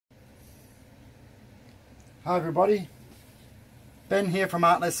Hi everybody, Ben here from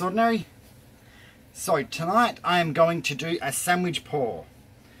Art Less Ordinary. So tonight I am going to do a sandwich pour.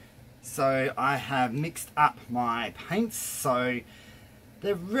 So I have mixed up my paints, so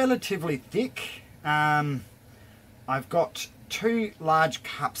they're relatively thick. I've got 2 large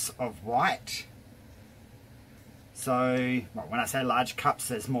cups of white. So well, when I say large cups,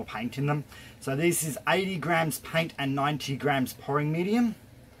 there's more paint in them. So this is 80 grams paint and 90 grams pouring medium,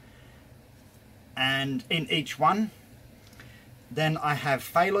 and in each one. Then I have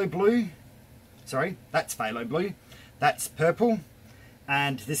phthalo blue, sorry, that's phthalo blue, that's purple,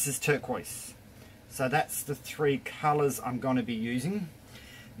 and this is turquoise. So that's the 3 colours I'm going to be using.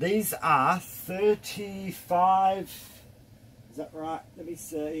 These are 35, is that right? Let me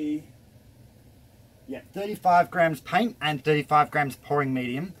see. Yeah, 35 grams paint and 35 grams pouring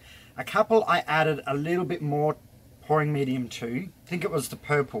medium. A couple I added a little bit more pouring medium to, I think it was the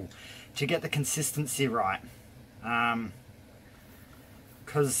purple, to get the consistency right.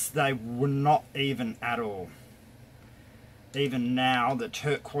 Because they were not even at all. Even now the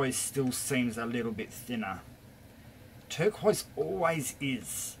turquoise still seems a little bit thinner. Turquoise always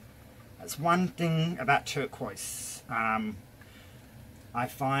is. That's one thing about turquoise. I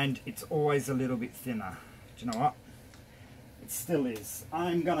find it's always a little bit thinner. Do you know what? It still is.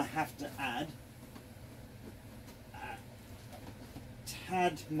 I'm gonna have to add a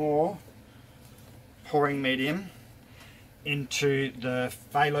tad more pouring medium into the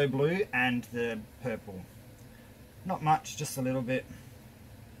phthalo blue and the purple. Not much, just a little bit.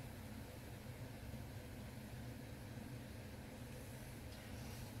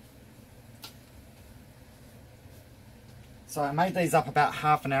 So I made these up about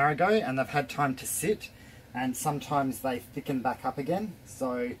half an hour ago and they've had time to sit, and sometimes they thicken back up again.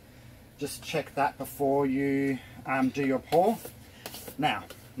 So just check that before you do your pour. Now,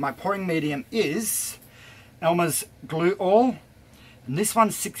 my pouring medium is Elmer's glue oil, and this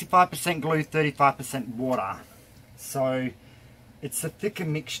one's 65% glue, 35% water. So it's a thicker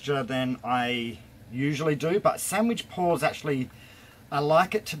mixture than I usually do, but sandwich pours actually, I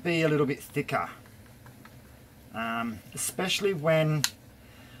like it to be a little bit thicker. Especially when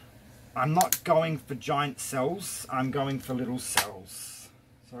I'm not going for giant cells, I'm going for little cells.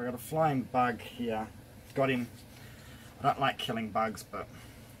 So I got a flying bug here, got him. I don't like killing bugs, but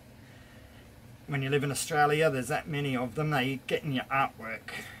when you live in Australia, there's that many of them, they get in your artwork.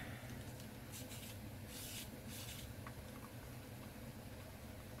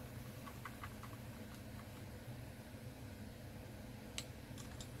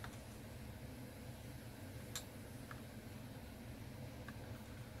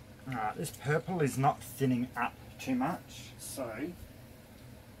 Alright, this purple is not thinning up too much, so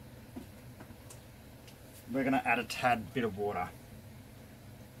we're going to add a tad bit of water.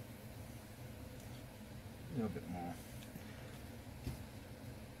 A little bit more.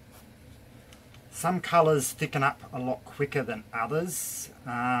 Some colours thicken up a lot quicker than others.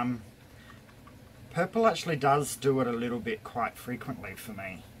 Purple actually does do it a little bit quite frequently for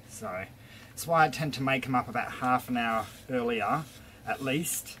me, so that's why I tend to make them up about half an hour earlier at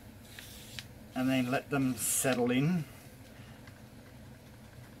least, and then let them settle in.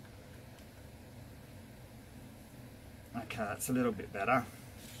 Okay, that's a little bit better.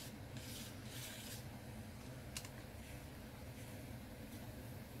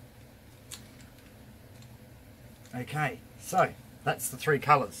 Okay, so that's the 3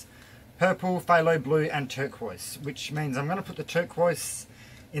 colours. Purple, phthalo blue and turquoise, which means I'm going to put the turquoise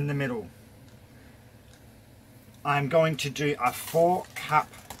in the middle. I'm going to do a 4 cup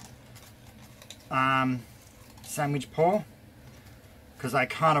sandwich pour, because I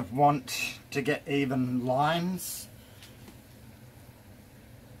kind of want to get even lines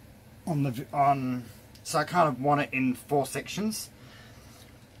so I kind of want it in 4 sections.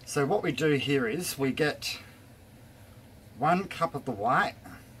 So what we do here is we get 1 cup of the white,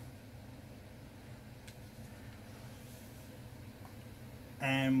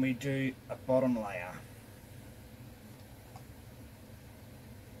 and we do a bottom layer.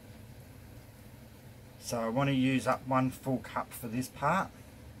 So I want to use up 1 full cup for this part.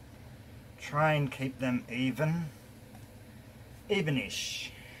 Try and keep them evenish.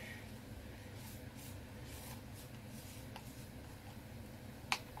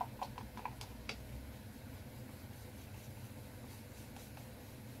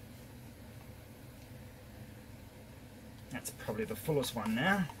 That's probably the fullest one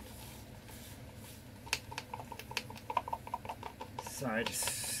now. So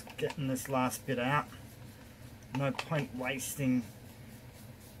just getting this last bit out. No point wasting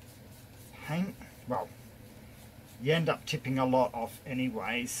paint. Well, you end up tipping a lot off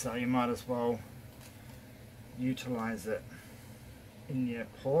anyway, so you might as well utilize it in your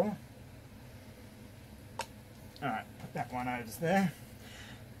pour. Alright, put that one over there.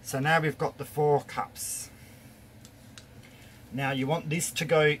 So now we've got the 4 cups. Now you want this to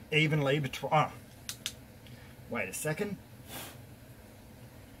go evenly between... Oh, wait a second.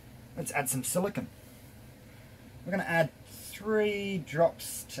 Let's add some silicone. We're going to add 3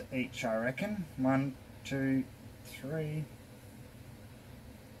 drops to each, I reckon. 1, 2, 3.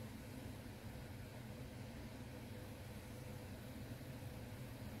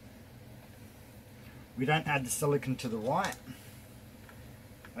 We don't add the silicone to the white,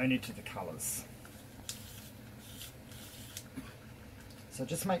 only to the colours. So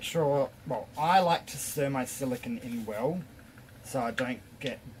just make sure, well, I like to stir my silicone in well, so I don't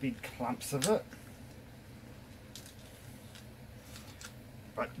get big clumps of it.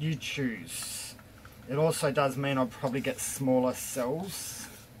 But you choose. It also does mean I'll probably get smaller cells.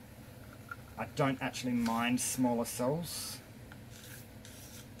 I don't actually mind smaller cells.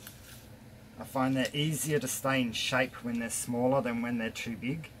 I find they're easier to stay in shape when they're smaller than when they're too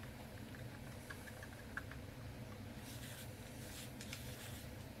big.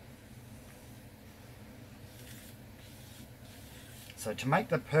 So to make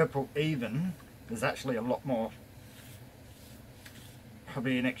the purple even, there's actually a lot more,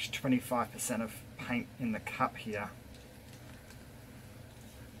 probably an extra 25% of paint in the cup here.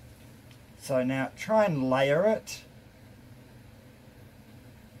 So now try and layer it.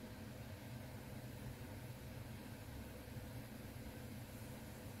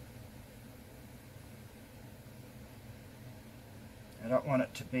 I don't want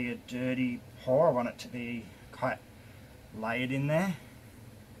it to be a dirty pour, I want it to be quite layered in there.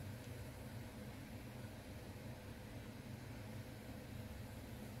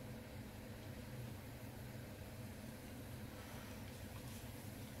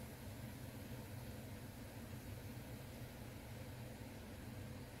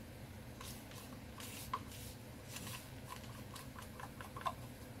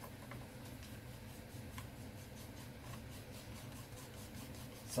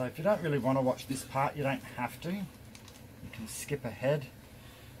 So if you don't really want to watch this part, you don't have to. You can skip ahead.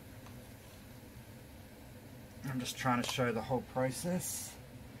 I'm just trying to show the whole process.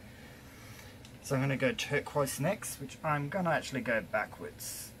 So I'm going to go turquoise next, which I'm going to actually go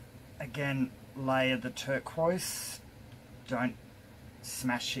backwards. Again, layer the turquoise. Don't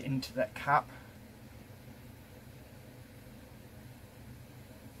smash it into that cup.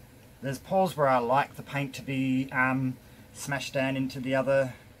 There's pours where I like the paint to be smashed down into the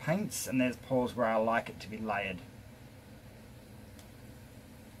other paints, and there's pours where I like it to be layered.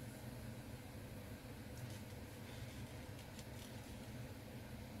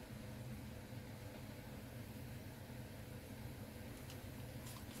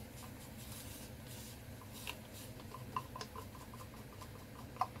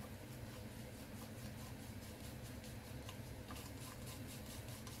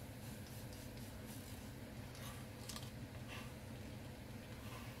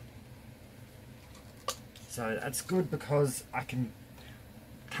 So that's good because I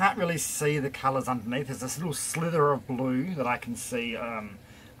can't really see the colours underneath. There's this little slither of blue that I can see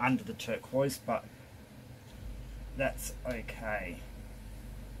under the turquoise, but that's okay.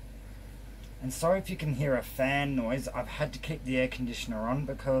 And sorry if you can hear a fan noise. I've had to keep the air conditioner on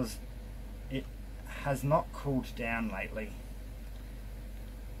because it has not cooled down lately.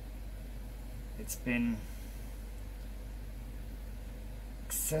 It's been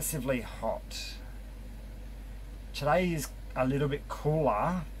excessively hot. Today is a little bit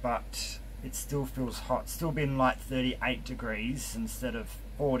cooler, but it still feels hot. It's still been like 38 degrees instead of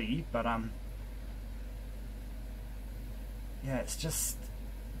 40, but yeah, it's just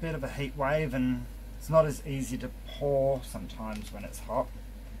a bit of a heat wave, and it's not as easy to pour sometimes when it's hot.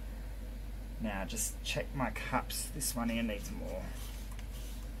 Now just check my cups. This one here needs more.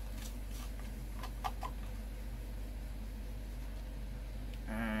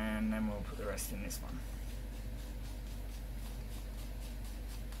 And then we'll put the rest in this one.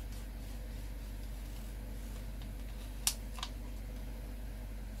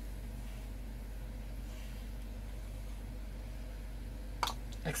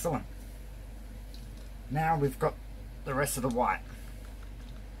 Excellent. Now we've got the rest of the white.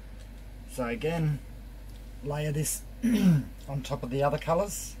 So again, layer this on top of the other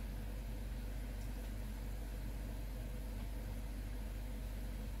colours.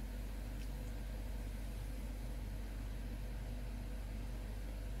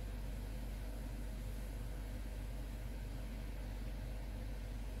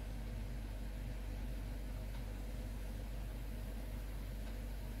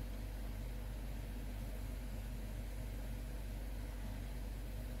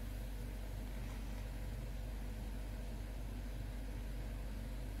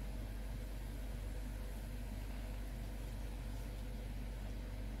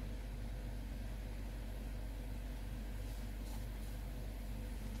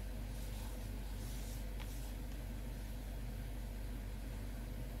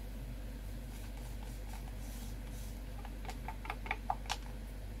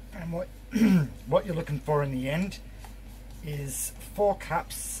 And what, what you're looking for in the end is 4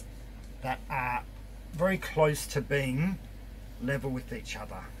 cups that are very close to being level with each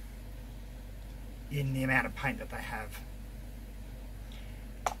other in the amount of paint that they have.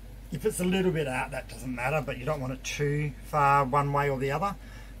 If it's a little bit out, that doesn't matter, but you don't want it too far one way or the other,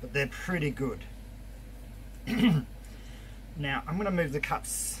 but they're pretty good. Now I'm going to move the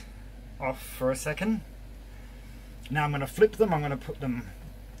cups off for a second. Now I'm going to flip them. I'm going to put them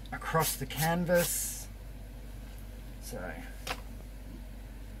across the canvas. So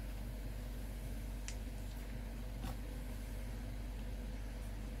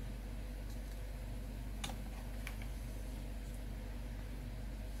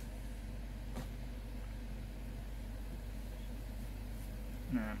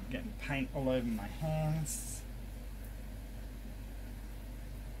now I'm getting paint all over my hands.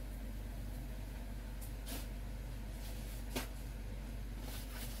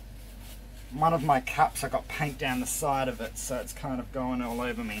 One of my cups, I got paint down the side of it, so it's kind of going all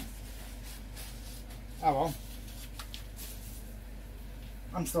over me. Oh well.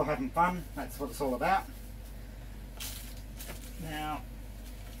 I'm still having fun, that's what it's all about. Now,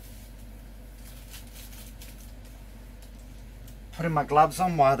 putting my gloves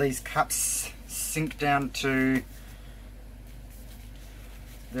on while these cups sink down to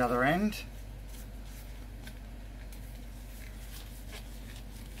the other end.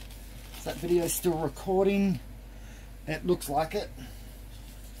 Is that video still recording? It looks like it.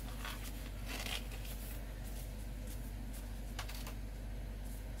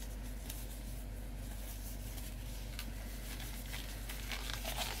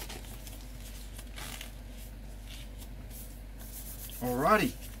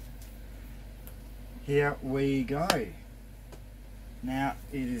 Alrighty, here we go. Now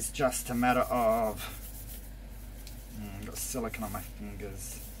it is just a matter of, I've got silicone on my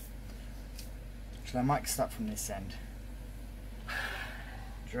fingers. I might start from this end.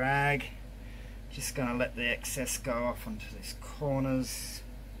 Drag. Just going to let the excess go off onto these corners.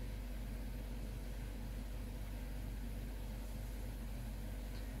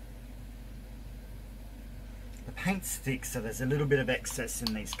 The paint's thick, so there's a little bit of excess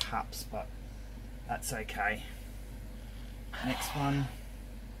in these cups, but that's okay. Next one.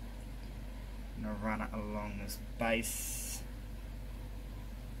 I'm going to run it along this base.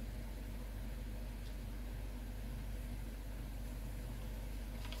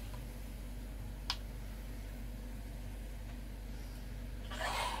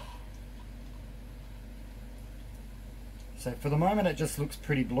 So for the moment it just looks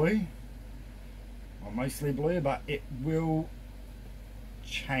pretty blue, or mostly blue, but it will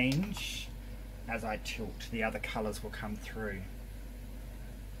change as I tilt. The other colours will come through.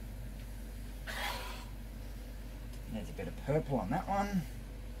 There's a bit of purple on that one.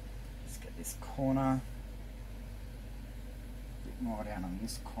 Let's get this corner. A bit more down on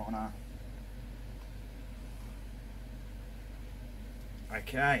this corner.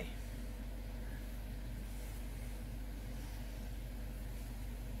 Okay.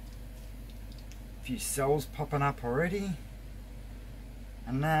 Few cells popping up already,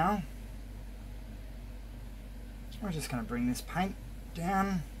 and now we're just going to bring this paint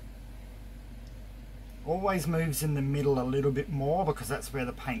down. Always moves in the middle a little bit more because that's where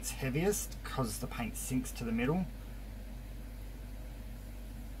the paint's heaviest, because the paint sinks to the middle.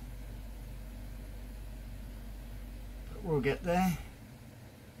 But we'll get there.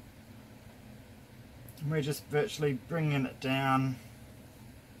 And we're just virtually bringing it down.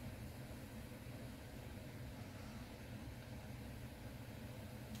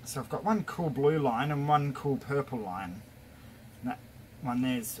 So I've got one cool blue line and one cool purple line. And that one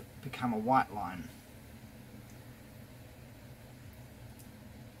there's become a white line.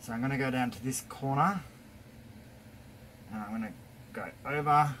 So I'm going to go down to this corner. And I'm going to go over.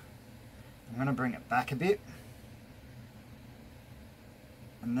 I'm going to bring it back a bit.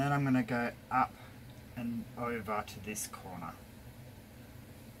 And then I'm going to go up and over to this corner.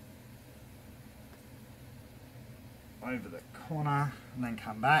 Over the corner and then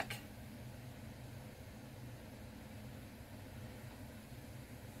come back.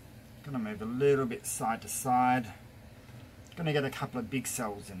 Going to move a little bit side to side. Going to get a couple of big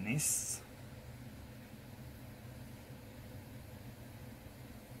cells in this.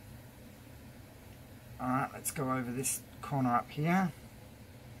 Alright, let's go over this corner up here.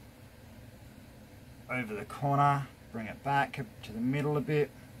 Over the corner, bring it back up to the middle a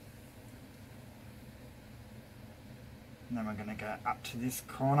bit. And then we're going to go up to this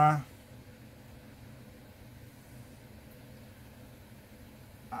corner,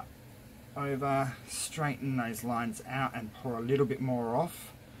 up, over, straighten those lines out and pour a little bit more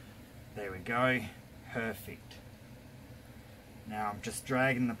off There we go, perfect. Now I'm just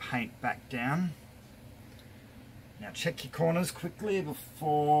dragging the paint back down. Now check your corners quickly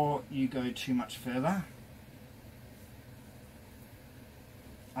before you go too much further.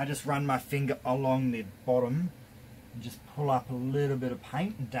 I just run my finger along the bottom and just pull up a little bit of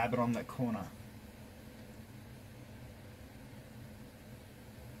paint and dab it on that corner.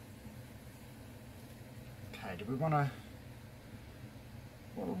 Okay, do we want to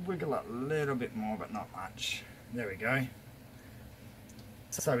wiggle it a little bit more, but not much. There we go.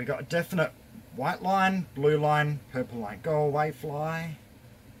 So we got a definite white line, blue line, purple line. Go away, fly.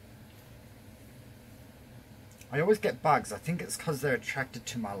 I always get bugs. I think it's because they're attracted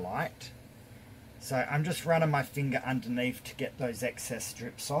to my light. So I'm just running my finger underneath to get those excess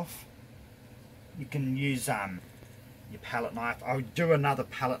strips off. You can use your palette knife. I'll do another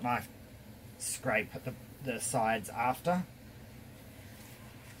palette knife scrape at the sides after.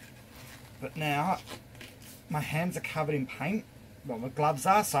 But now my hands are covered in paint. Well, my gloves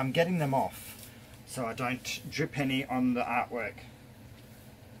are, so I'm getting them off so I don't drip any on the artwork.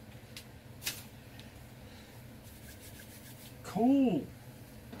 Cool.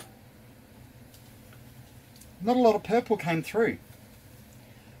 Not a lot of purple came through.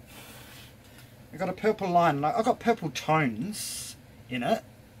 I got a purple line. I got purple tones in it,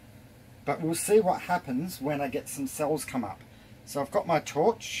 but we'll see what happens when I get some cells come up. So I've got my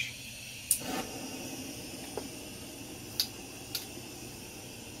torch.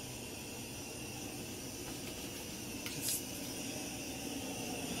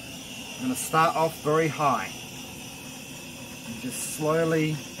 I'm going to start off very high and just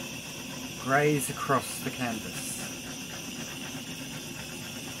slowly graze across the canvas.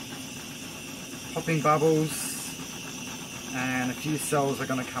 Popping bubbles, and a few cells are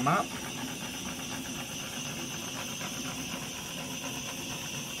going to come up.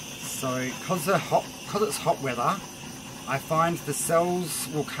 So because it's hot weather, I find the cells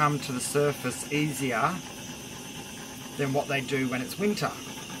will come to the surface easier than what they do when it's winter.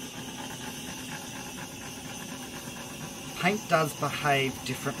 Paint does behave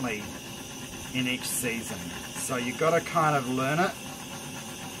differently in each season, so you've got to kind of learn it.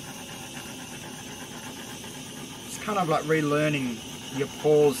 It's kind of like relearning your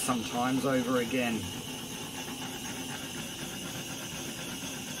pores sometimes over again.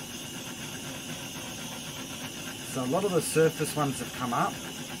 So a lot of the surface ones have come up.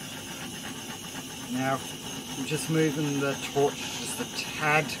 Now I'm just moving the torch just a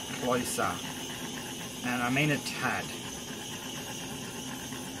tad closer, and I mean a tad.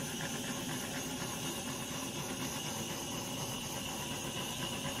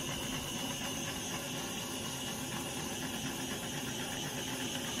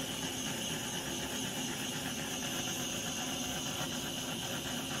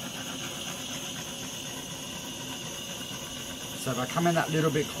 So if I come in that little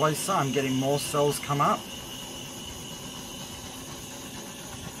bit closer, I'm getting more cells come up.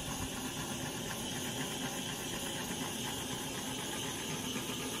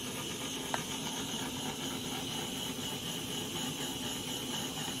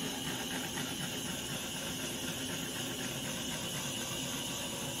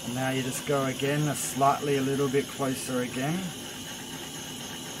 And now you just go again, a little bit closer again.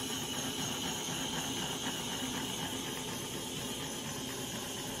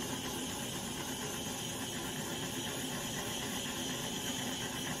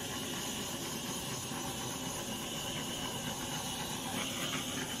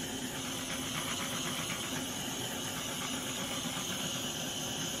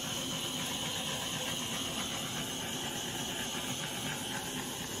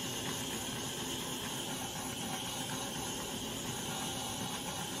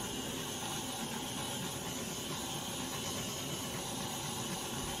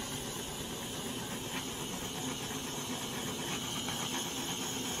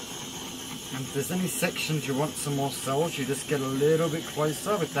 And if there's any sections you want some more cells, you just get a little bit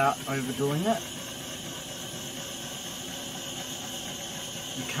closer without overdoing it.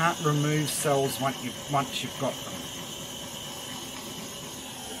 You can't remove cells once you've got them.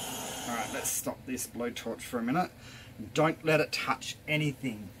 Alright, let's stop this blowtorch for a minute. Don't let it touch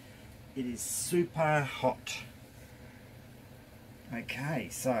anything. It is super hot. Okay,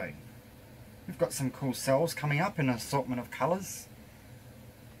 so we've got some cool cells coming up in an assortment of colours.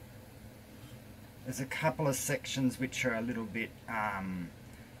 There's a couple of sections which are a little bit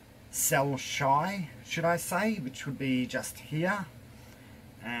cell shy, should I say, which would be just here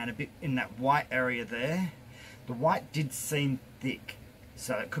and a bit in that white area there. The white did seem thick,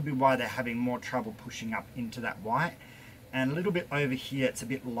 so it could be why they're having more trouble pushing up into that white. and a little bit over here it's a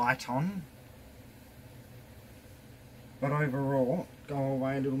bit light on. But overall, go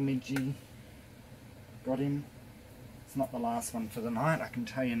away little midgie. Got him. It's not the last one for the night, I can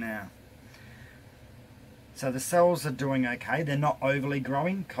tell you now. So the cells are doing okay. They're not overly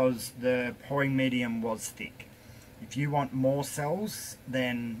growing because the pouring medium was thick. If you want more cells,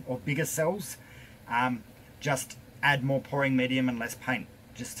 then, or bigger cells, just add more pouring medium and less paint,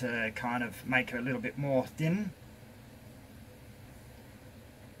 just to kind of make it a little bit more thin.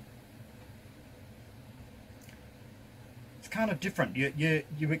 It's kind of different.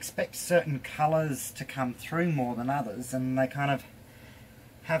 You expect certain colours to come through more than others, and they kind of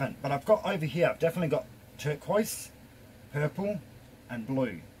haven't. But I've got over here, I've definitely got turquoise, purple and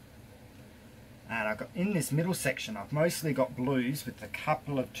blue. And I've got in this middle section, I've mostly got blues with a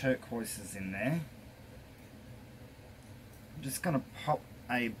couple of turquoises in there. I'm just going to pop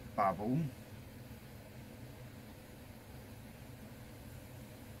a bubble.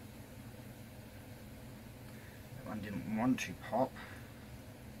 That one didn't want to pop.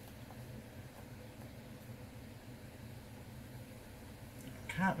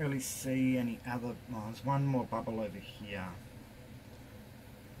 Can't really see any other. Oh, there's one more bubble over here.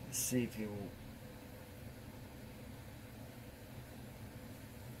 Let's see if he will.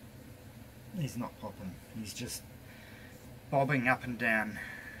 He's not popping. He's just bobbing up and down.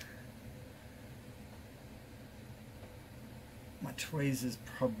 My tweezers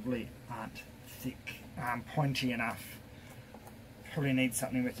probably aren't thick, pointy enough. Probably need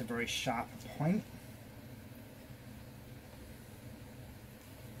something with a very sharp point.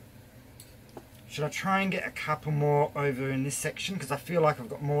 Should I try and get a couple more over in this section? Because I feel like I've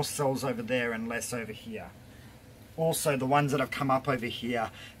got more cells over there and less over here. Also, the ones that have come up over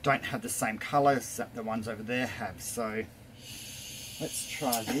here don't have the same colours that the ones over there have. So, let's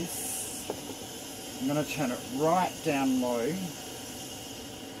try this. I'm going to turn it right down low.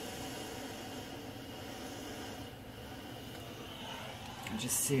 And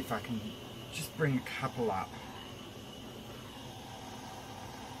just see if I can just bring a couple up.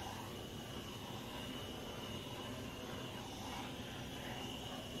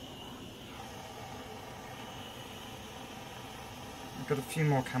 Got a few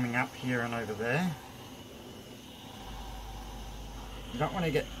more coming up here and over there. You don't want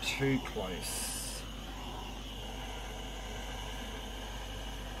to get too close.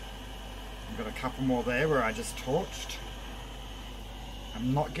 I've got a couple more there where I just torched.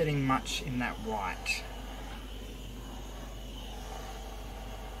 I'm not getting much in that white.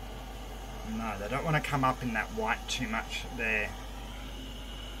 No, they don't want to come up in that white too much there.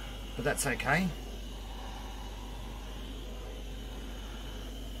 But that's okay.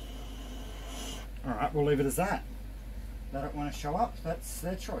 Alright, we'll leave it as that. They don't want to show up, that's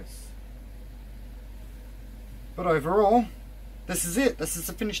their choice. But overall, this is it. This is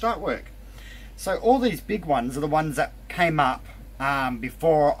the finished artwork. So all these big ones are the ones that came up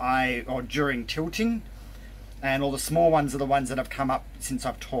before or during tilting, and all the small ones are the ones that have come up since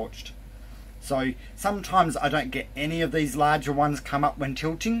I've torched. So sometimes I don't get any of these larger ones come up when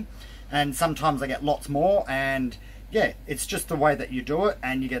tilting, and sometimes I get lots more, and yeah, it's just the way that you do it,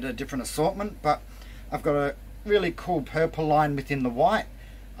 and you get a different assortment. But I've got a really cool purple line within the white,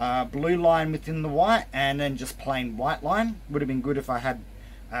 blue line within the white, and then just plain white line. Would have been good if I had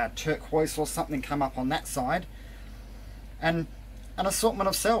turquoise or something come up on that side, and an assortment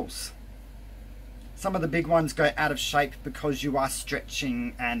of cells. Some of the big ones go out of shape because you are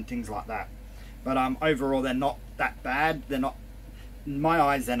stretching and things like that, but overall they're not that bad. They're not, in my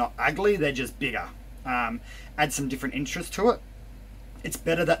eyes, they're not ugly, they're just bigger. Add some different interest to it. It's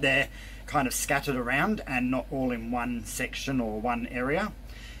better that they're kind of scattered around and not all in one section or one area.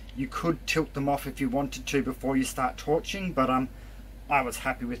 You could tilt them off if you wanted to before you start torching, but I was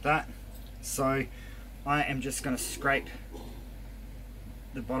happy with that. So I am just going to scrape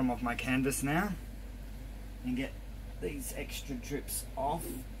the bottom of my canvas now and get these extra drips off,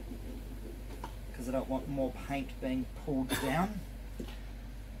 because I don't want more paint being pulled down.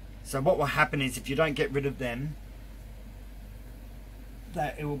 So what will happen is, if you don't get rid of them,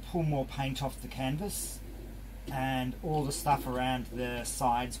 that it will pull more paint off the canvas, and all the stuff around the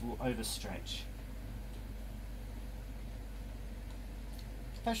sides will overstretch.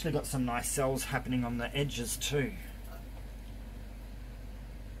 I've actually got some nice cells happening on the edges too.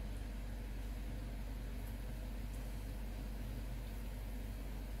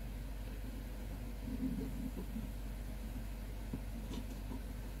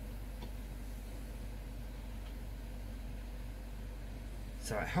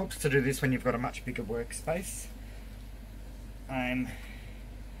 So it helps to do this when you've got a much bigger workspace. I'm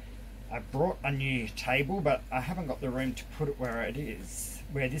I brought a new table, but I haven't got the room to put it where it is,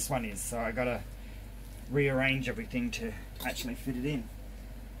 where this one is, so I gotta rearrange everything to actually fit it in.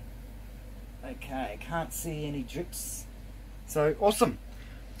 Okay, can't see any drips. So awesome.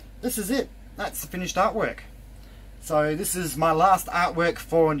 This is it. That's the finished artwork. So this is my last artwork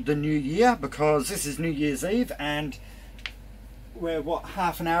for the new year, because this is New Year's Eve and we're what,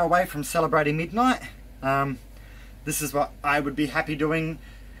 half an hour away from celebrating midnight. This is what I would be happy doing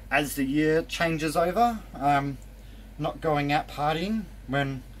as the year changes over. Not going out partying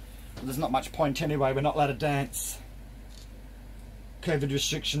when there's not much point anyway. We're not allowed to dance. COVID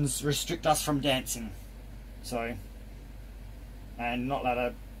restrictions restrict us from dancing. So, and not allowed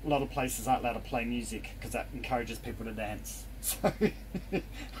to, a lot of places aren't allowed to play music because that encourages people to dance. So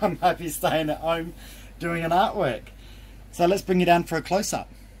I'm happy staying at home doing an artwork. So let's bring you down for a close-up.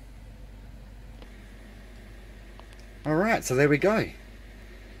 Alright, so there we go.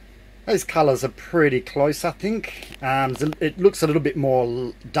 Those colours are pretty close, I think. It looks a little bit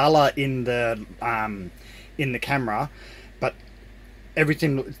more duller in the camera, but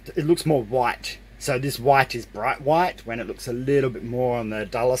everything, it looks more white. So this white is bright white when it looks a little bit more on the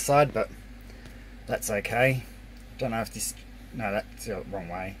duller side, but that's okay. Don't know if this, no, that's the wrong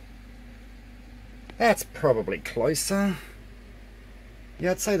way. That's probably closer.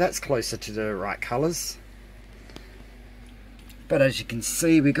 Yeah, I'd say that's closer to the right colours. But as you can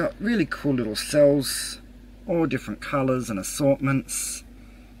see, we got really cool little cells, all different colours and assortments.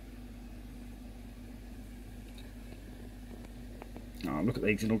 Oh, look at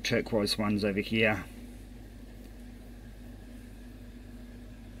these little turquoise ones over here.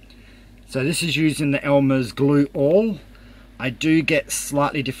 So this is using the Elmers glue all. I do get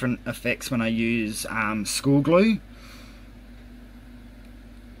slightly different effects when I use school glue,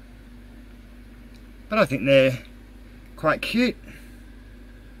 but I think they're quite cute.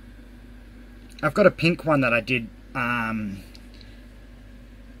 I've got a pink one that I did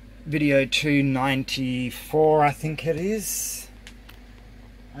video 294, I think it is.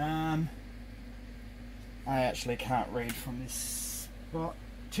 I actually can't read from this spot.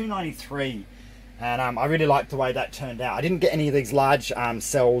 293, and I really liked the way that turned out. I didn't get any of these large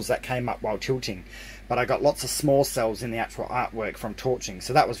cells that came up while tilting, but I got lots of small cells in the actual artwork from torching,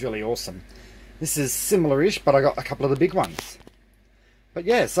 so that was really awesome. This is similar-ish, but I got a couple of the big ones. But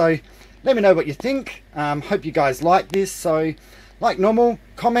yeah, so let me know what you think. Hope you guys like this. So like normal,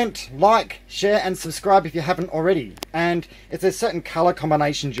 comment, like, share and subscribe if you haven't already. And if there's certain colour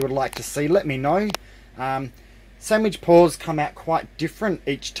combinations you would like to see, let me know. Sandwich pours come out quite different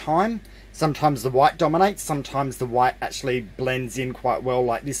each time. Sometimes the white dominates, sometimes the white actually blends in quite well,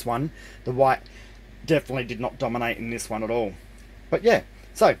 like this one. The white definitely did not dominate in this one at all. But yeah,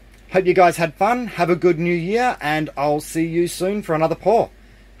 so hope you guys had fun. Have a good new year, and I'll see you soon for another pour.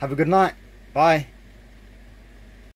 Have a good night. Bye.